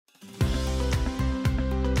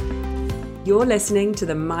You're listening to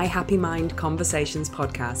the My Happy Mind Conversations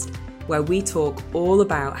podcast, where we talk all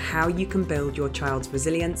about how you can build your child's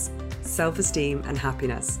resilience, self-esteem, and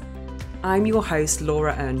happiness. I'm your host,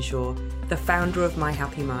 Laura Earnshaw, the founder of My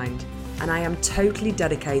Happy Mind, and I am totally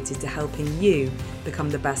dedicated to helping you become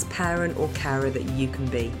the best parent or carer that you can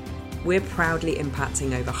be. We're proudly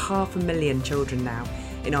impacting over 500,000 children now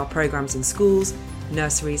in our programs in schools,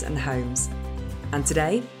 nurseries, and homes. And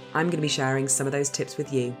today, I'm going to be sharing some of those tips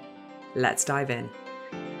with you. Let's dive in.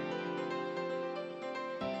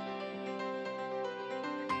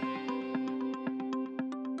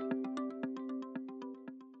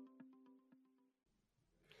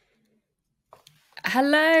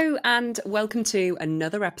 Hello and welcome to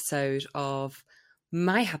another episode of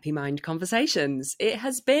My Happy Mind Conversations. It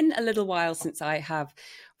has been a little while since I have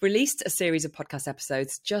released a series of podcast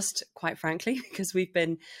episodes, just quite frankly, because we've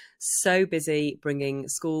been so busy bringing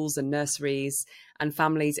schools and nurseries and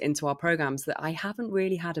families into our programs that I haven't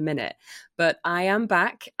really had a minute. But I am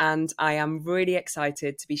back and I am really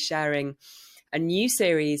excited to be sharing a new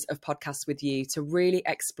series of podcasts with you to really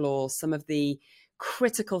explore some of the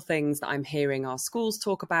critical things that I'm hearing our schools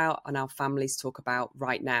talk about and our families talk about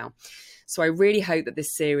right now. So I really hope that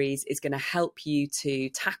this series is going to help you to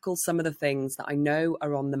tackle some of the things that I know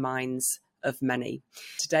are on the minds of many.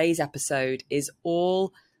 Today's episode is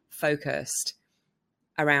all focused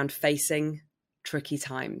around facing tricky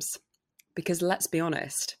times, because let's be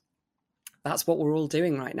honest, that's what we're all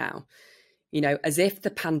doing right now. You know, as if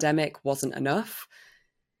the pandemic wasn't enough,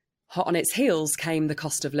 hot on its heels came the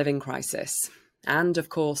cost of living crisis. And of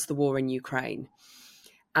course, the war in Ukraine.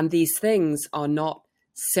 And these things are not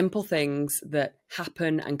simple things that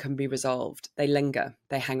happen and can be resolved. They linger,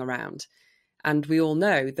 they hang around. And we all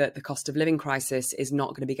know that the cost of living crisis is not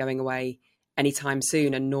going to be going away anytime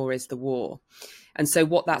soon, and nor is the war. And so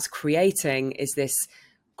what that's creating is this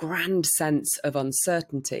grand sense of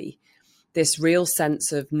uncertainty, this real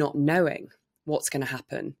sense of not knowing what's going to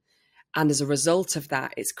happen. And as a result of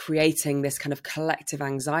that, it's creating this kind of collective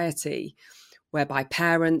anxiety whereby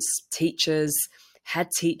parents, teachers, head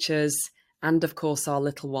teachers, and of course our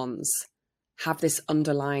little ones have this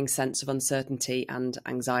underlying sense of uncertainty and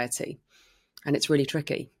anxiety. And it's really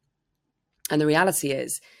tricky. And the reality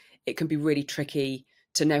is, it can be really tricky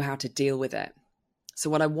to know how to deal with it. So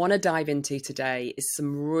what I want to dive into today is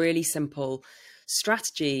some really simple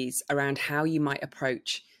strategies around how you might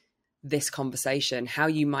approach this conversation, how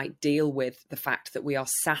you might deal with the fact that we are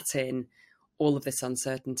sat in all of this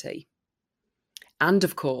uncertainty. And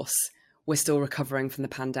of course, we're still recovering from the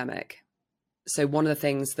pandemic. So one of the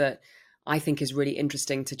things that I think is really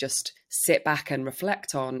interesting to just sit back and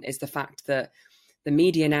reflect on is the fact that the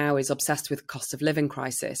media now is obsessed with cost of living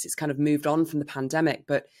crisis. It's kind of moved on from the pandemic,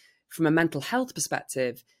 but from a mental health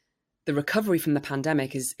perspective, the recovery from the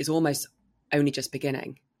pandemic is almost only just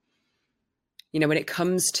beginning. You know, when it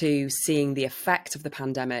comes to seeing the effect of the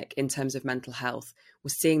pandemic in terms of mental health, we're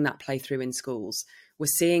seeing that play through in schools. We're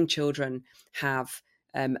seeing children have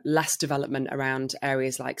less development around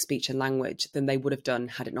areas like speech and language than they would have done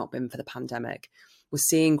had it not been for the pandemic. We're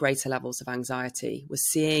seeing greater levels of anxiety. We're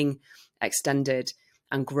seeing extended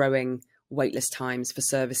and growing waitlist times for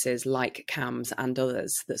services like CAMHS and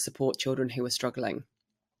others that support children who are struggling.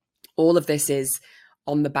 All of this is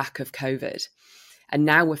on the back of COVID. And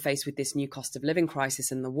now we're faced with this new cost of living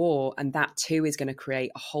crisis and the war, and that too is going to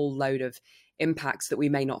create a whole load of impacts that we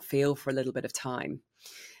may not feel for a little bit of time.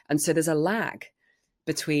 And so there's a lag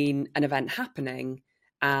between an event happening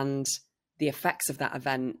and the effects of that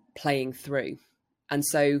event playing through. And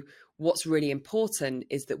so what's really important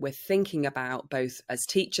is that we're thinking about, both as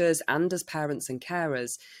teachers and as parents and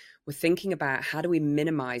carers, we're thinking about how do we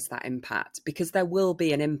minimize that impact, because there will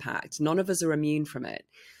be an impact. None of us are immune from it.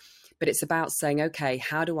 But it's about saying, okay,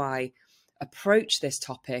 how do I approach this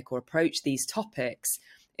topic or approach these topics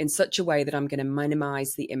in such a way that I'm going to minimize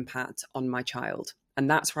the impact on my child? And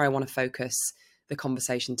that's where I want to focus the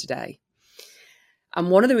conversation today. And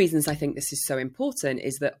one of the reasons I think this is so important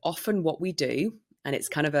is that often what we do, and it's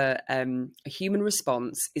kind of a human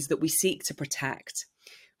response, is that we seek to protect,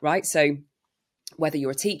 right? So whether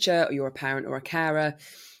you're a teacher or you're a parent or a carer,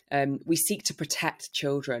 we seek to protect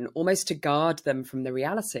children, almost to guard them from the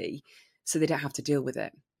reality so they don't have to deal with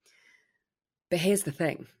it. But here's the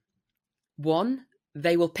thing. One,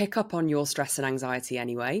 they will pick up on your stress and anxiety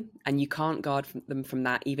anyway, and you can't guard them from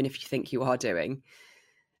that, even if you think you are doing.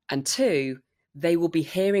 And two, they will be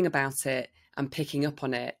hearing about it and picking up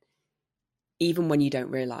on it, even when you don't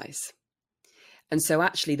realize. And so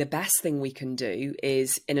actually the best thing we can do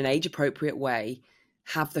is, in an age-appropriate way,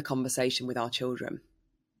 have the conversation with our children.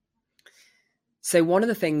 So one of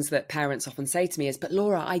the things that parents often say to me is, but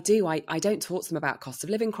Laura, I don't talk to them about cost of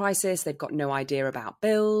living crisis. They've got no idea about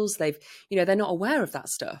bills. They're not aware of that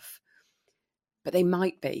stuff, but they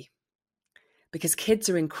might be, because kids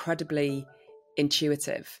are incredibly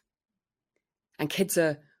intuitive, and kids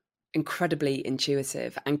are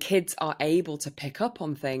able to pick up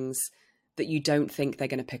on things that you don't think they're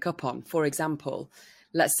going to pick up on. For example,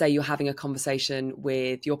 let's say you're having a conversation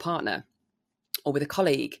with your partner or with a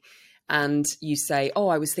colleague, and you say, oh,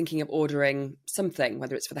 I was thinking of ordering something,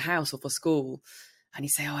 whether it's for the house or for school. And you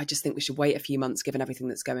say, oh, I just think we should wait a few months given everything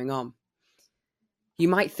that's going on. You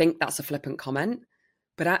might think that's a flippant comment,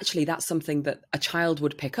 but actually that's something that a child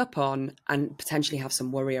would pick up on and potentially have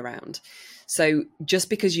some worry around. So just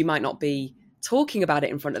because you might not be talking about it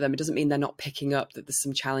in front of them, it doesn't mean they're not picking up that there's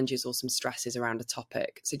some challenges or some stresses around a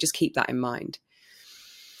topic. So just keep that in mind.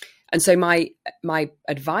 And so my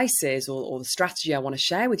advice is, or the strategy I want to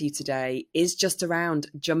share with you today, is just around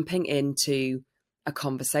jumping into a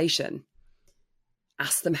conversation.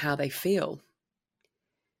 Ask them how they feel,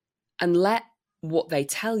 and let what they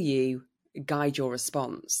tell you guide your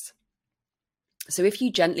response. So if you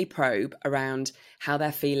gently probe around how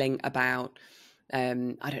they're feeling about,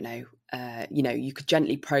 you could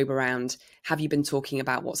gently probe around, have you been talking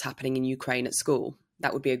about what's happening in Ukraine at school?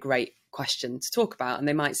 That would be a great question to talk about. And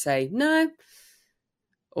they might say, no.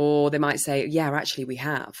 Or they might say, yeah, actually we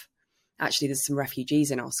have. Actually, there's some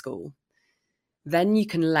refugees in our school. Then you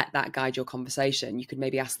can let that guide your conversation. You could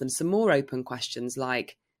maybe ask them some more open questions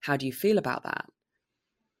like, how do you feel about that?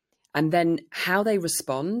 And then how they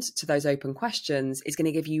respond to those open questions is going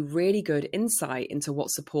to give you really good insight into what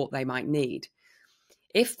support they might need.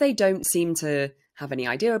 If they don't seem to have any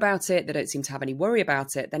idea about it, they don't seem to have any worry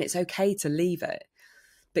about it, then it's okay to leave it.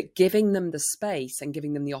 But giving them the space and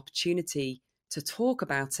giving them the opportunity to talk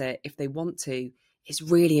about it if they want to is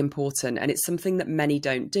really important. And it's something that many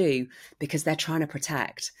don't do because they're trying to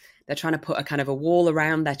protect. They're trying to put a kind of a wall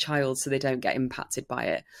around their child so they don't get impacted by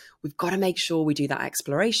it. We've got to make sure we do that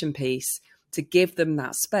exploration piece to give them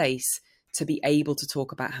that space to be able to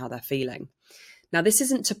talk about how they're feeling. Now, this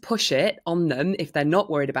isn't to push it on them if they're not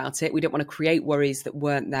worried about it. We don't want to create worries that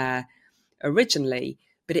weren't there originally,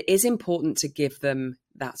 but it is important to give them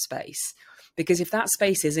that space, because if that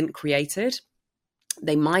space isn't created,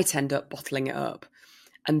 they might end up bottling it up.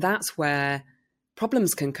 And that's where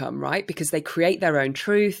problems can come, right? Because they create their own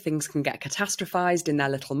truth, things can get catastrophized in their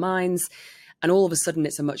little minds, and all of a sudden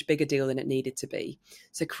it's a much bigger deal than it needed to be.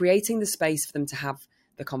 So creating the space for them to have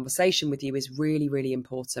the conversation with you is really, really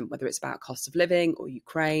important, whether it's about cost of living or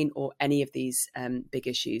Ukraine or any of these big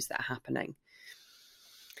issues that are happening.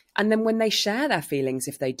 And then when they share their feelings,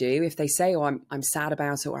 if they say, oh, I'm sad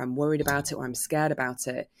about it, or I'm worried about it, or I'm scared about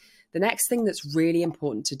it, the next thing that's really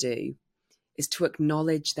important to do is to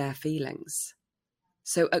acknowledge their feelings.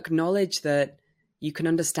 So acknowledge that you can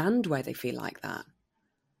understand why they feel like that,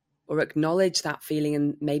 or acknowledge that feeling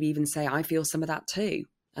and maybe even say, I feel some of that too,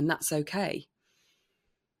 and that's okay.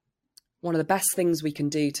 One of the best things we can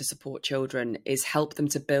do to support children is help them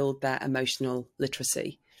to build their emotional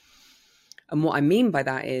literacy. And what I mean by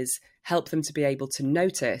that is help them to be able to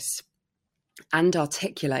notice and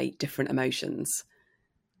articulate different emotions.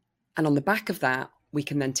 And on the back of that, we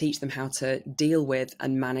can then teach them how to deal with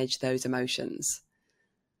and manage those emotions.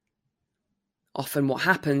 Often what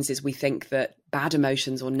happens is we think that bad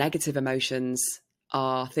emotions or negative emotions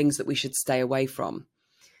are things that we should stay away from.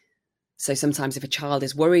 So sometimes if a child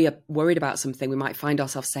is worried about something, we might find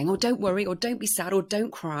ourselves saying, oh, don't worry, or don't be sad, or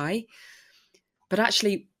don't cry. But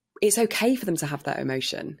actually, it's okay for them to have that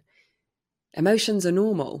emotion. Emotions are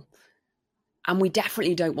normal. And we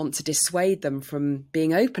definitely don't want to dissuade them from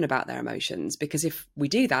being open about their emotions, because if we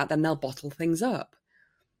do that, then they'll bottle things up.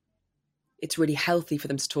 It's really healthy for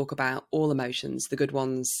them to talk about all emotions, the good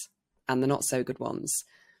ones and the not so good ones.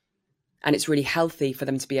 And it's really healthy for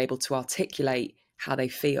them to be able to articulate how they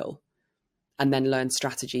feel and then learn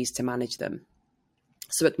strategies to manage them.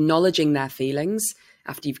 So acknowledging their feelings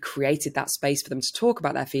after you've created that space for them to talk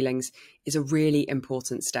about their feelings is a really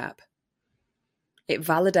important step. It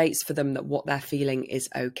validates for them that what they're feeling is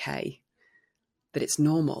okay, that it's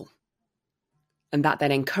normal. And that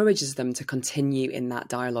then encourages them to continue in that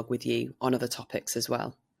dialogue with you on other topics as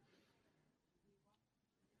well.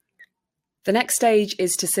 The next stage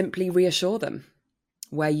is to simply reassure them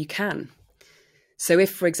where you can. So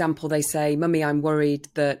if, for example, they say, Mummy, I'm worried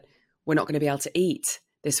that we're not going to be able to eat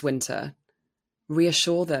this winter,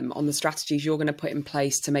 reassure them on the strategies you're going to put in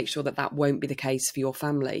place to make sure that that won't be the case for your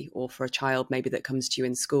family or for a child maybe that comes to you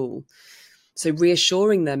in school. So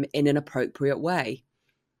reassuring them in an appropriate way.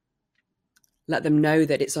 Let them know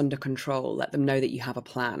that it's under control. Let them know that you have a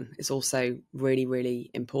plan. It's also really,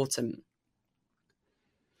 really important.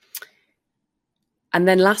 And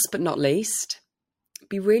then last but not least,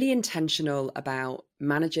 be really intentional about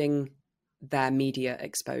managing their media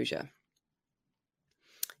exposure.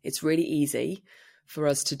 It's really easy for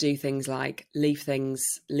us to do things like leave the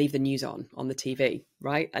news on the TV,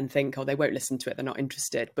 right? And think, oh, they won't listen to it, they're not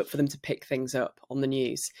interested. But for them to pick things up on the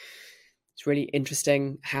news, it's really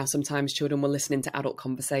interesting how sometimes children will listen into adult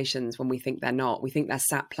conversations when we think they're not. We think they're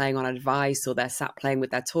sat playing on a device or they're sat playing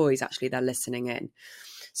with their toys. Actually, they're listening in.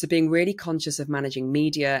 So being really conscious of managing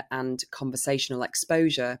media and conversational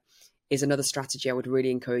exposure is another strategy I would really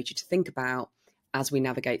encourage you to think about as we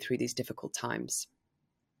navigate through these difficult times.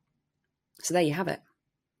 So there you have it.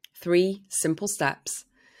 3 simple steps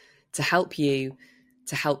to help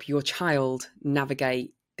your child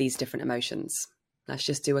navigate these different emotions. Let's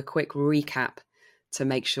just do a quick recap to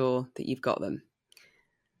make sure that you've got them.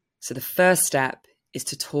 So the first step is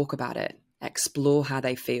to talk about it, explore how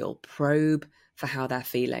they feel, probe for how they're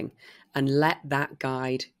feeling, and let that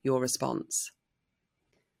guide your response.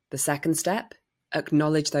 The second step,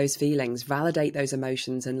 acknowledge those feelings, validate those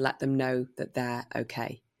emotions, and let them know that they're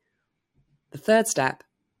okay. The third step,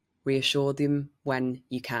 reassure them when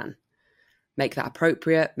you can. Make that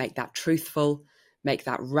appropriate, make that truthful, make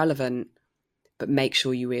that relevant, but make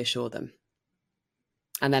sure you reassure them.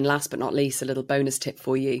 And then last but not least, a little bonus tip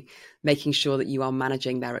for you, making sure that you are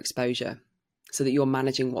managing their exposure so that you're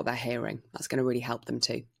managing what they're hearing. That's going to really help them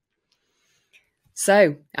too.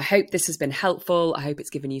 So I hope this has been helpful. I hope it's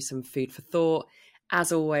given you some food for thought.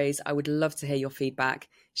 As always, I would love to hear your feedback.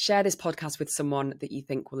 Share this podcast with someone that you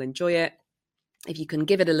think will enjoy it. If you can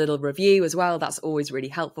give it a little review as well, that's always really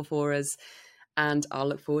helpful for us. And I'll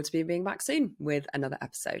look forward to being back soon with another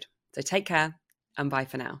episode. So take care and bye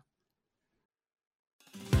for now.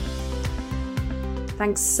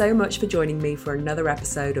 Thanks so much for joining me for another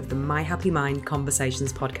episode of the My Happy Mind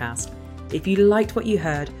Conversations podcast. If you liked what you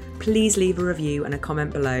heard, please leave a review and a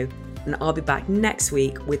comment below, and I'll be back next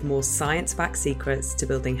week with more science-backed secrets to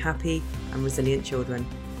building happy and resilient children.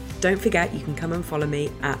 Don't forget you can come and follow me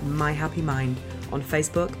at My Happy Mind on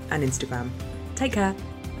Facebook and Instagram. Take care.